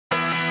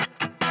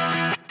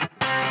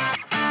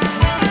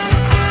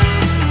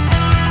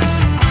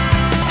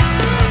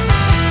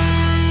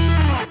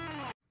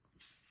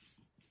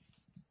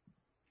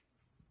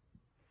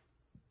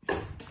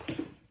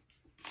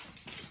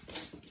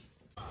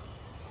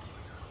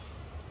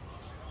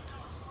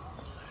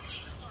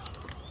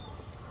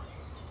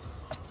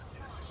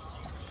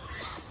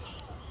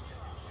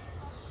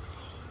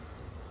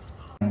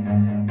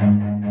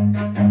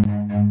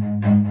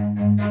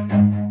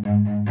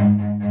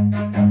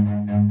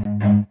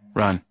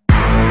Run.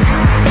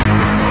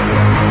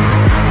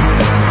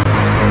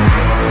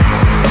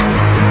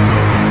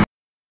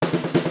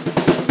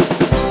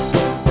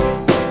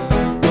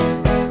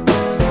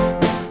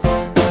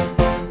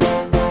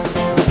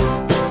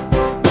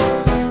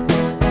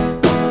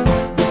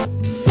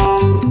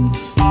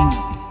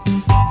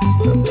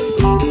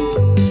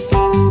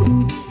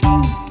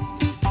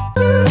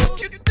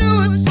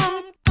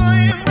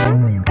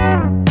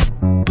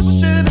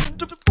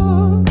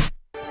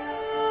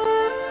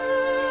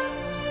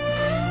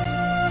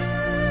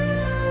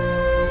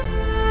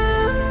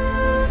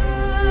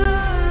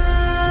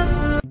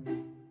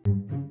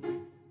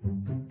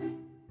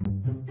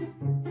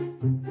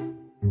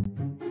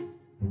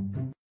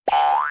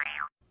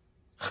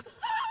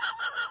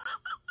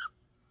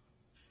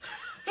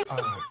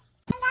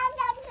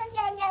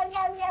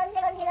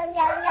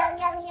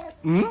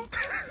 Hmm?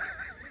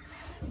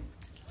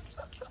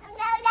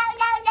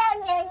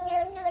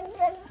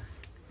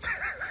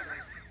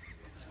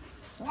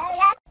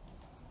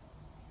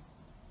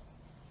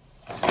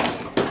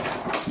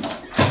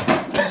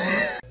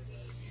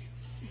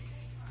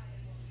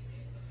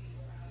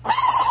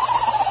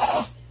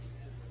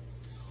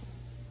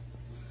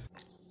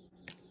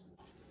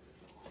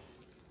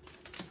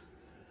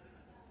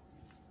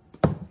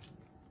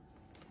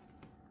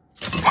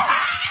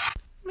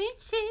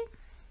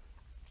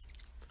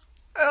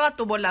 El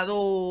gato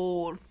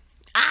volador.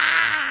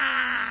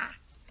 ¡Ah!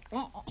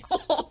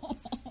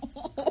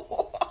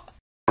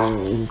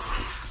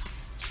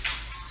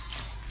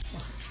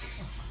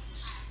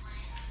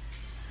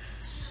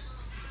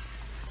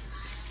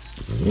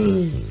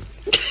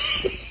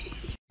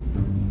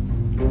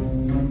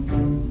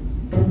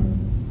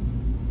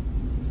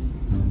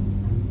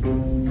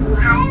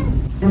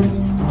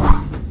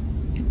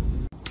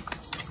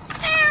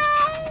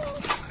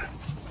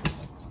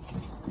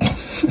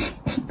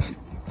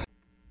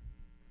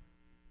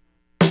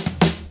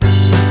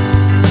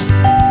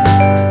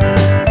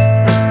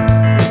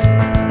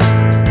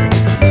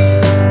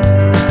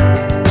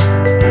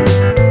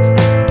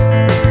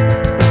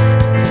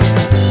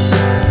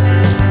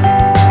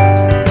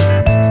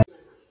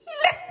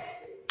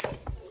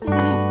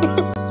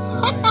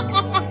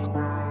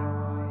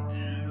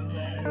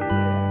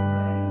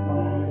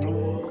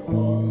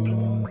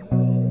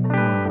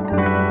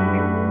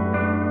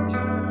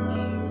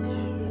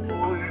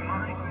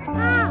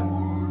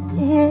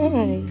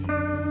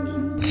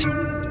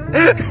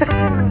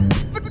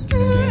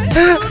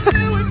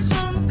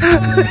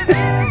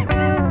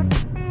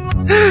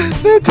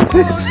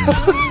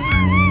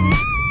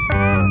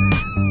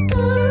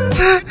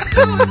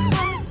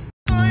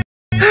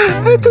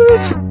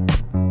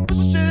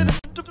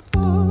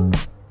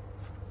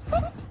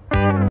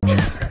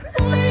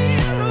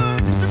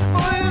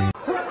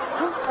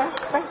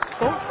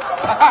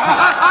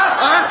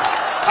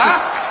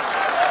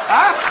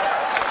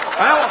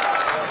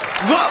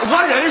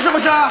讹人是不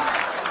是？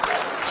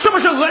是不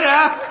是讹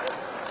人？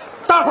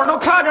大伙儿都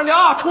看着呢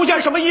啊！出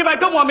现什么意外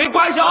跟我没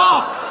关系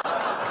啊！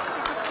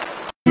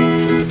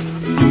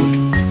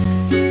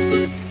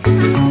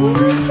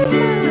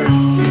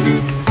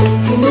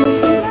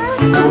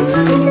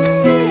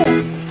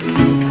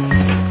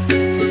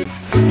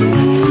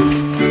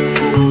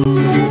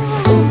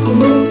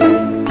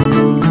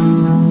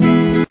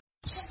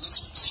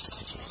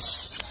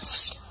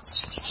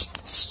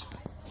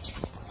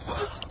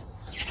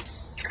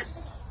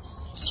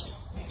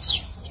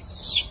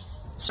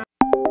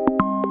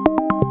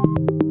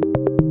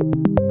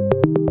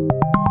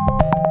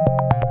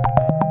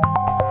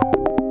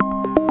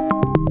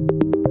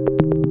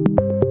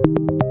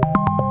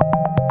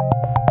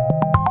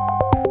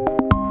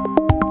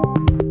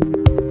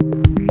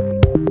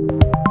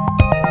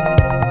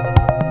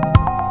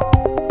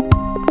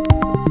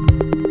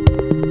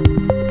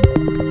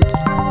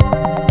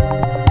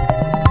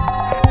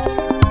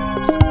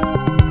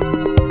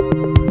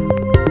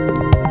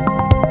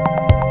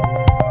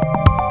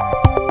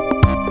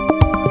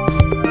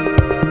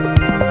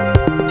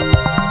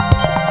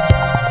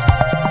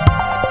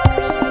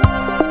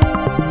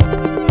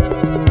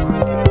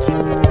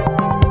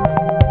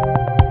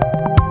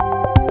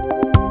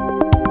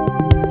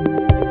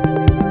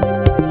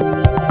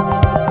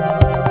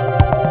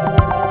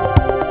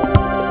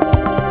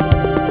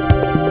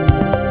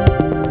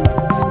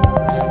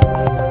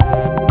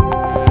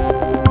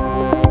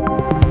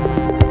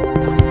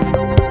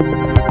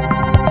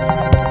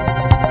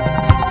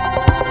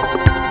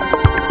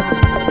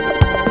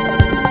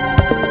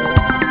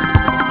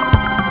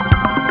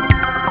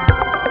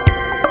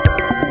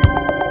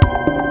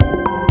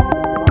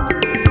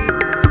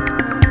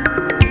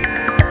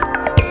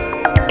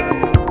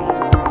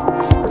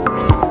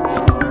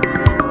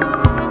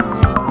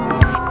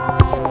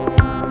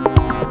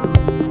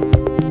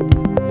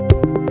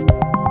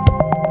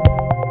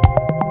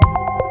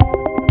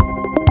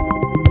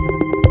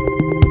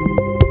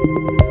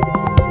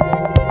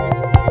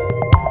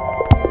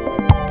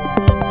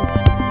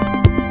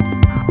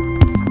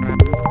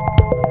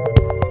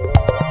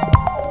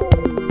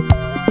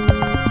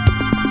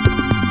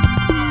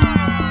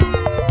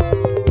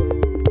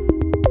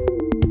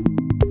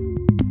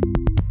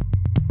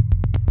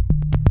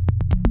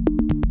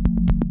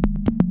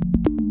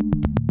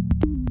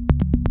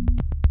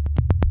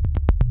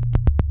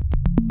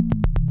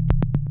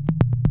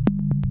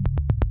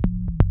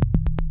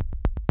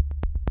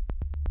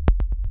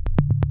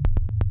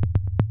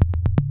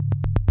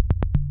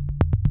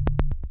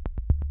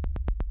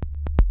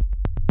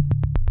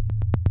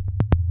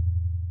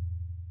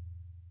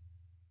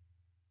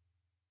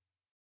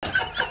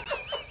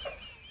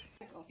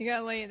 You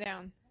gotta lay it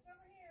down.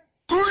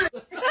 You're a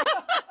jerk.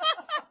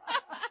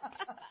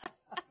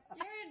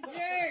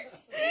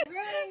 You're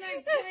ruining my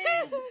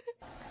plan.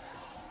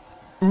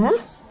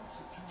 What?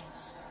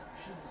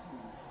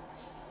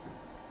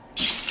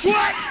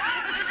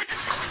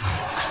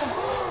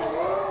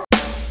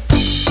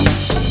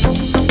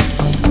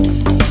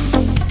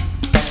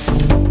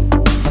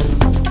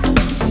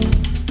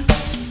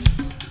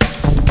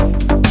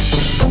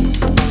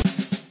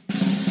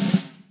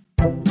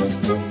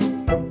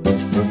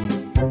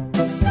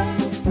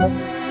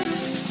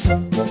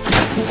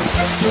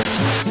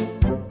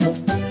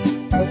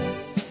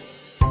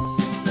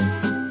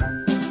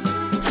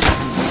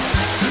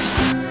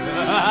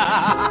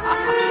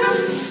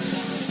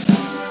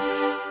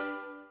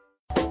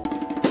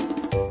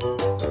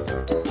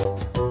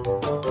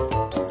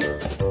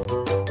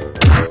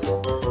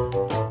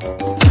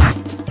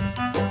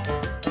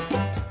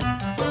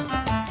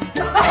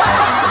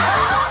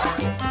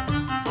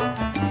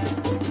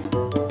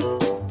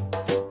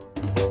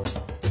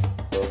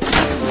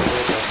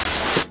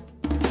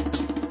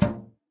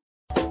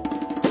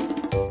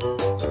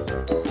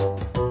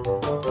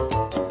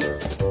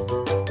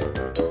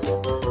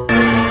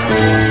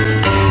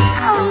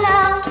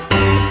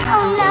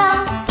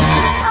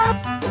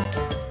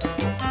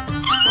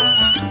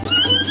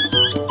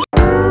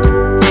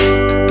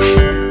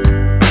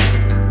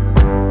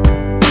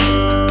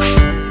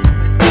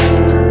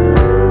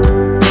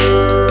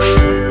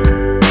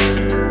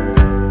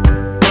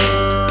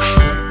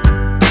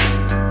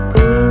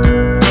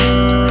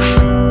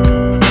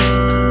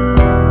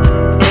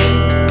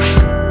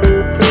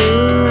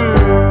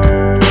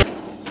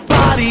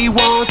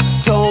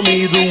 Told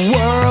me the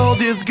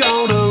world is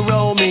gonna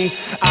roll me.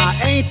 I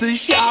ain't the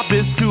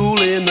sharpest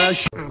tool in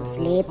the I'm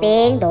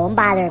sleeping, don't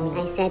bother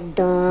me. I said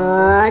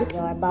don't.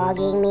 You're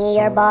bugging me,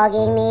 you're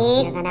bugging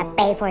me. You're gonna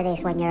pay for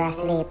this when you're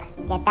asleep.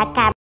 Get that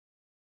camera.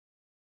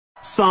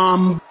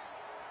 Somebody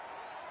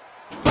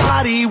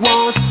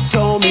once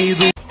told me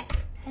the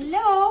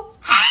Hello?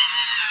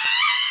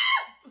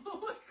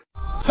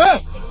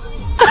 Hey!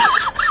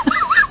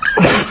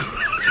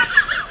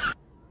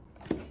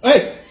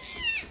 Hey!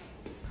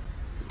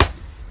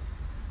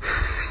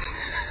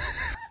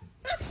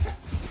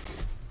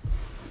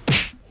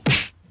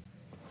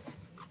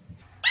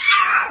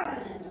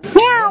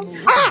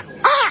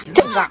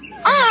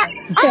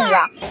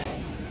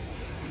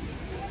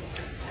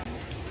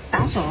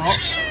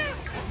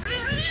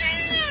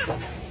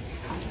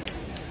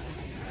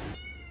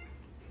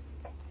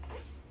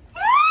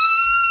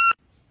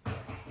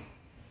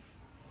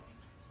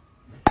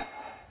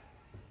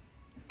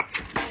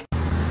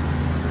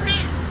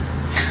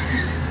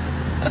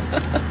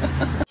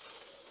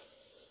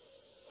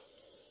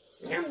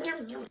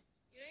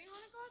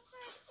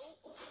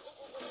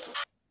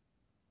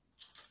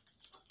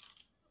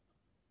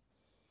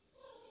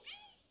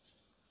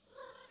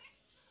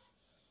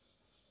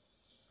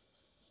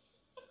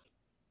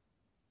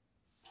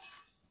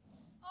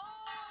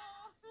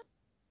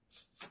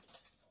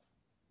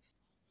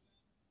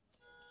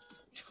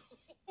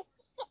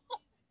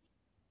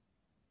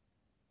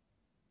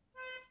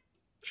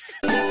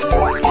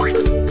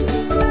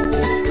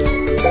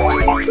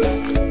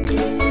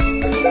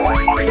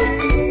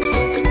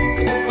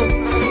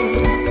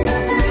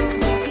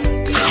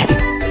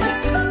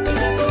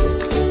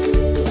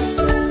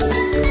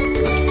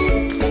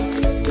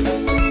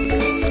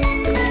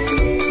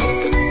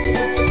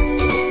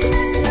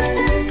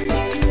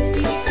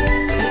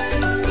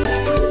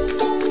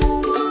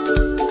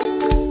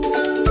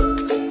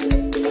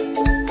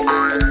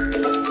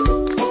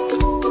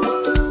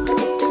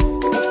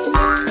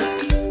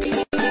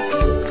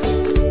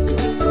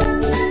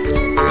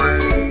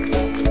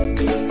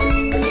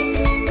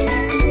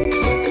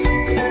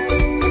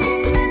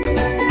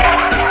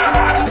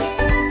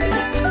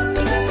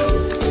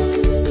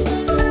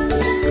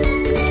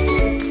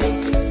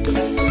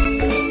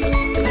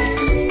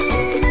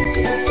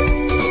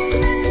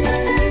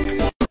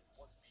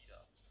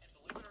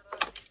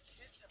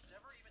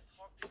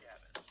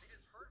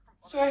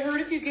 So I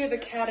heard if you give a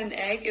cat an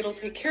egg, it'll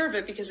take care of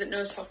it because it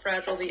knows how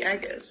fragile the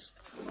egg is.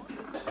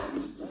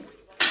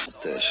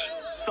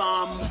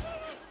 Somebody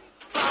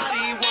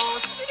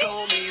once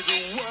told me the